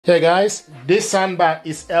Hey guys, this soundbar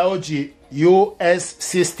is LG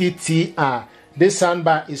US60TR. This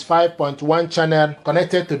soundbar is 5.1 channel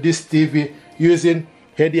connected to this TV using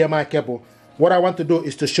HDMI cable. What I want to do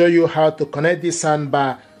is to show you how to connect this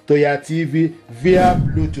soundbar to your TV via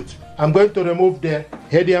Bluetooth. I'm going to remove the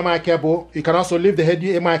HDMI cable. You can also leave the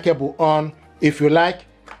HDMI cable on if you like,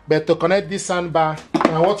 but to connect this soundbar,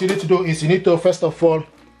 what you need to do is you need to first of all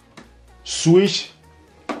switch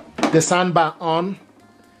the soundbar on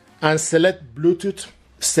and select Bluetooth.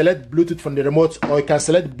 Select Bluetooth from the remote, or you can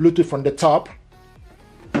select Bluetooth from the top.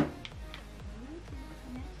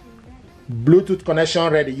 Bluetooth connection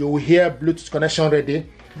ready. You will hear Bluetooth connection ready.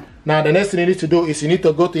 Now the next thing you need to do is you need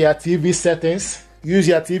to go to your TV settings. Use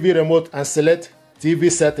your TV remote and select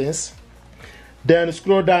TV settings. Then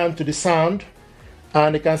scroll down to the sound,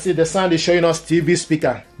 and you can see the sound is showing us TV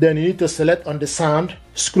speaker. Then you need to select on the sound.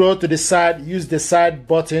 Scroll to the side. Use the side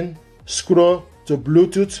button. Scroll to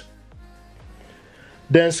Bluetooth.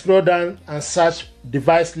 Then scroll down and search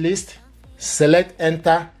device list, select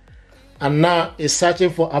enter, and now it's searching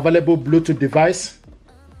for available Bluetooth device.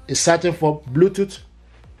 It's searching for Bluetooth,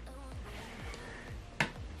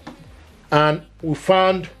 and we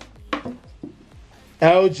found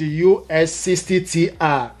LG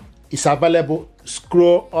US60TR. It's available.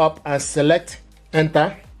 Scroll up and select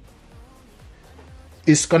enter.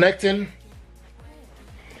 It's connecting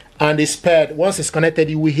and it's paired. Once it's connected,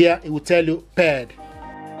 you will hear, it will tell you paired.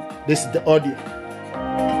 This is the audio.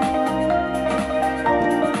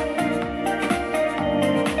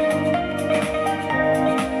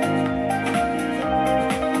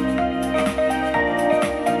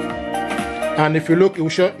 And if you look, it will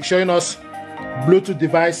showing us Bluetooth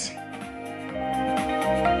device.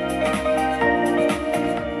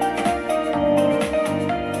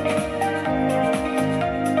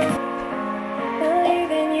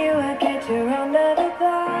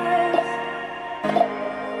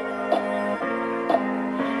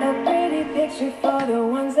 For the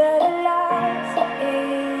ones that are lost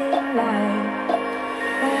in life,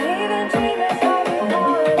 and even dreamers are the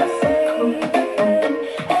ones saving.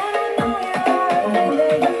 And I know you're already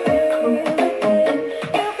there, you feel within.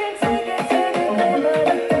 You can take it to the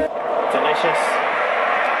limit. Delicious.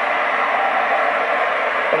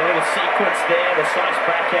 A little sequence there. The slice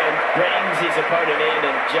backhand brings his opponent in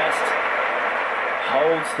and just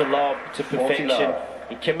holds the lob to perfection.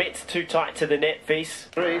 He commits too tight to the net piece.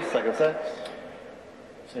 3 seconds set.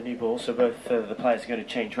 So new ball, so both the players are going to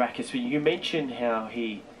change rackets. But you mentioned how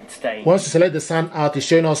he stayed. Once you select the sound out, it's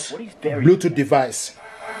showing us Bluetooth device.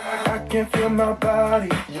 I can feel my body,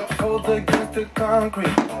 you're cold against the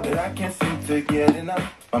concrete, but I can't seem to get enough.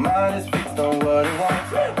 My mind is fixed on what it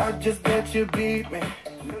wants. I just let you beat me,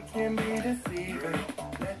 look at me deceiving,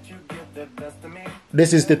 let you get the best of me.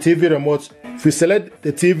 This is the TV remote. If you select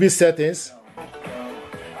the TV settings,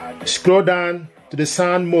 scroll down to the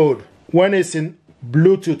sound mode. When it's in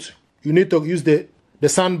Bluetooth, you need to use the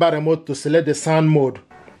soundbar remote to select the sound mode,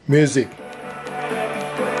 music.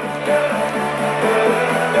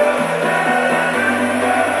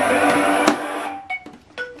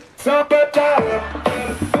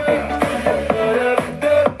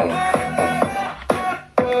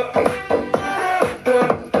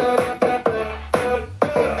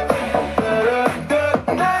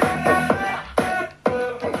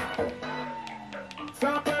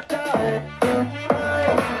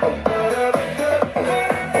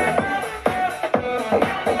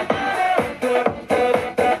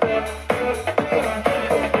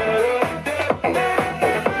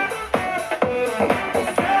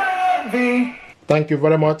 Thank you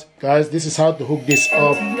very much, guys. This is how to hook this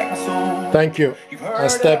up. Thank you,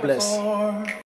 and stay blessed.